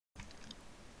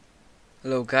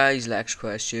Hello guys,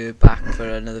 ElecsQuest here, back for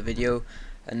another video.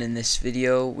 And in this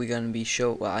video I'm going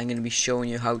to be showing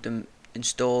you how to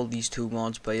install these two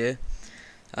mods by here.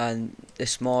 And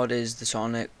this mod is the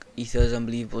Sonic Ether's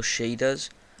Unbelievable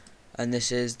Shaders, and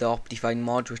this is the Optifine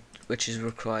mod which is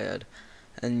required.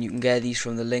 And you can get these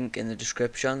from the link in the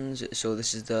descriptions. So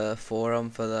this is the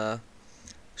forum for the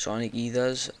Sonic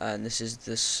Ethers, and this is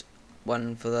this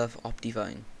one for the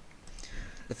Optifine.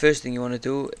 The first thing you want to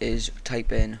do is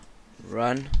type in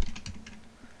run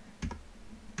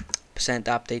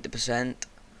 %update %, and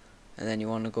then you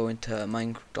want to go into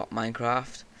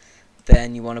Minecraft.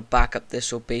 Then you want to back up this,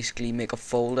 so basically make a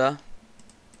folder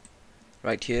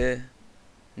right here,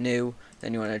 new.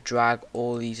 Then you want to drag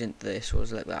all these into this, so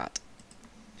it's like that.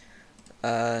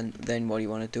 And then what you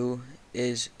want to do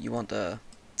is you want to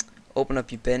open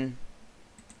up your bin,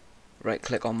 right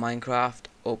click on Minecraft,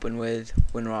 open with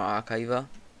WinRAR Archiver,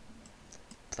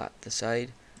 that the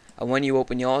side. And when you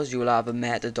open yours, you will have a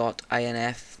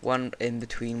meta.inf one in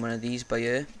between one of these by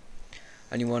here,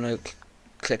 and you want to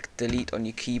click delete on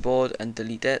your keyboard and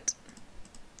delete it.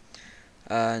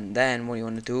 And then what you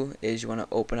want to do is you want to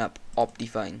open up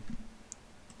Optifine.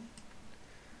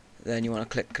 Then you want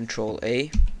to click Control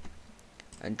A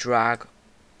and drag.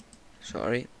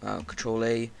 Control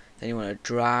A. Then you want to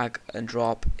drag and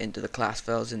drop into the class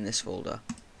files in this folder.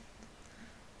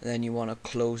 Then you want to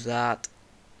close that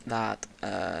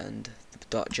and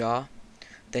the .jar.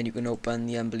 Then you can open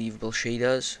the Unbelievable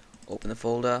Shaders, open the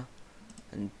folder,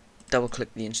 and double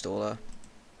click the installer,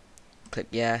 click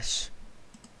yes,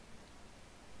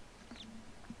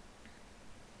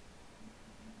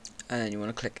 and then you want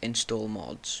to click install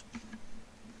mods.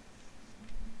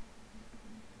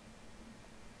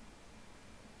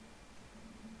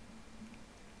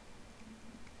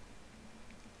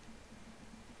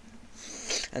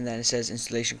 And then it says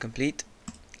installation complete.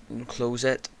 You can close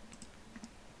it,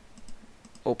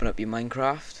 open up your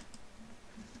Minecraft,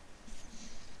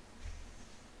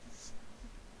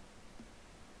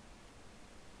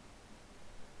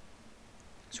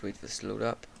 just wait for this to load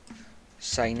up,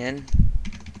 sign in,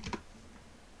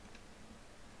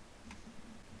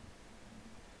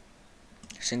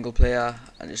 single player,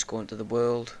 and just go into the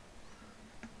world,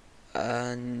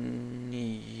 and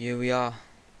here we are.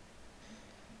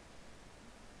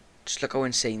 Just look how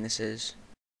insane this is.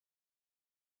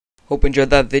 Hope you enjoyed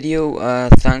that video.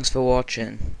 Thanks for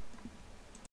watching.